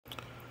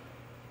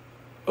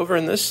Over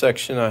in this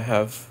section, I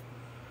have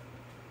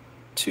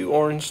 2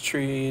 orange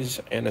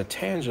trees and a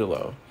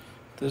Tangelo.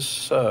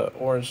 This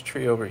orange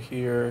tree over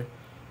here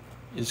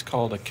is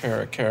called a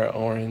Cara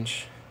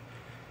orange,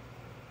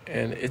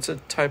 and it's a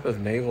type of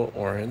navel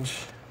orange.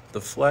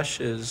 The flesh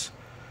is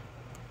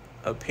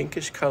a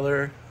pinkish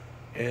color,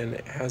 and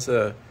it has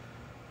a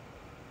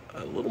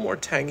little more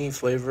tangy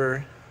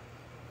flavor,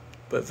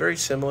 but very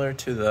similar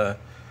to the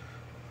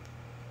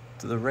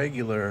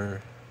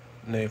regular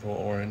navel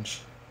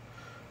orange,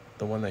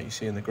 the one that you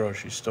see in the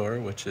grocery store,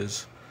 which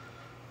is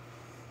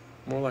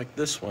more like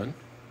this one.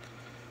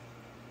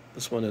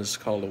 This one is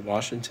called a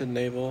Washington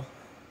navel.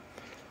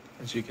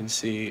 As you can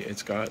see,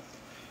 it's got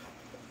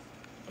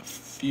a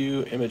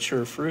few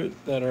immature fruit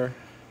that are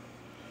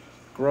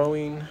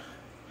growing,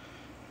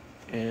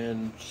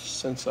 and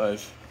since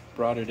I've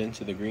brought it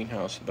into the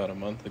greenhouse about a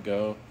month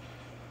ago,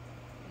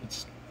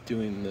 it's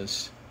doing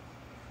this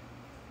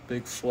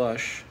big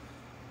flush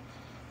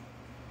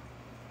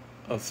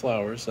of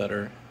flowers that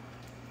are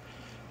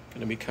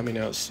going to be coming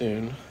out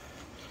soon.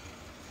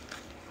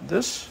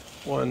 This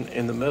one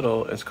in the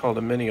middle is called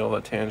a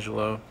Mineola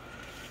Tangelo.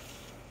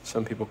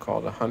 Some people call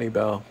it a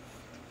honeybell.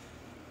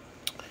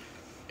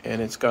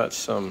 And it's got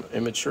some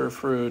immature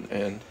fruit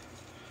and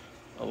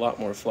a lot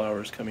more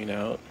flowers coming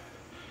out.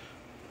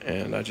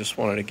 And I just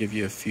wanted to give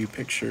you a few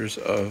pictures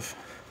of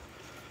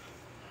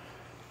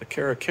the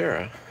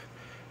Cara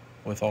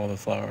with all the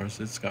flowers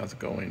it's got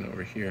going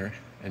over here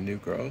and new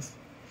growth.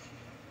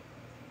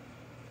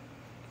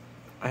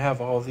 I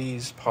have all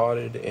these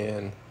potted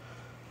in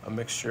a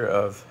mixture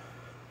of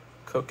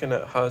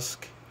coconut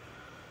husk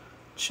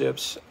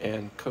chips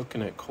and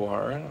coconut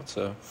coir. It's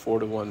a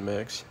 4-to-1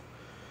 mix,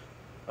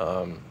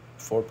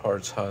 4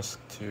 parts husk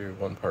to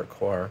 1 part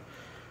coir,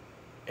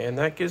 and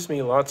that gives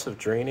me lots of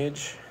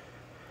drainage,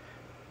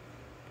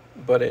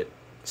 but it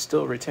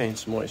still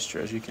retains moisture.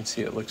 As you can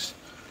see, it looks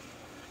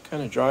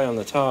kind of dry on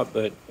the top,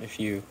 but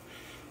if you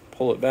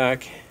pull it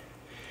back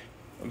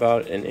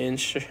about 1.5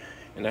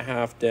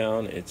 inches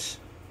down, it's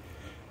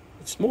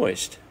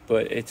moist,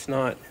 but it's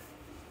not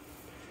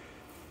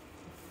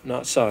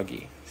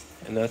soggy,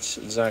 and that's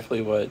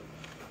exactly what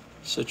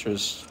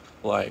citrus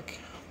like.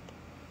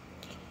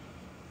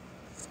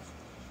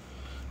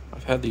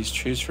 I've had these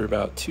trees for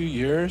about 2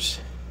 years.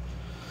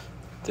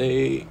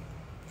 They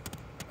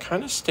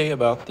kind of stay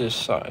about this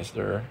size.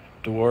 They're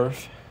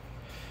dwarf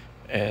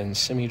and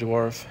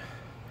semi-dwarf,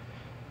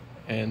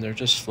 and they're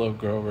just slow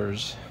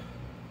growers,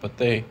 but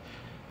they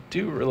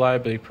do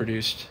reliably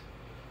produce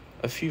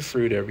a few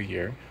fruit every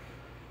year,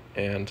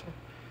 and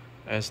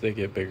as they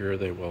get bigger,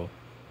 they will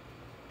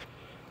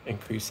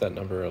increase that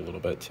number a little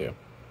bit too.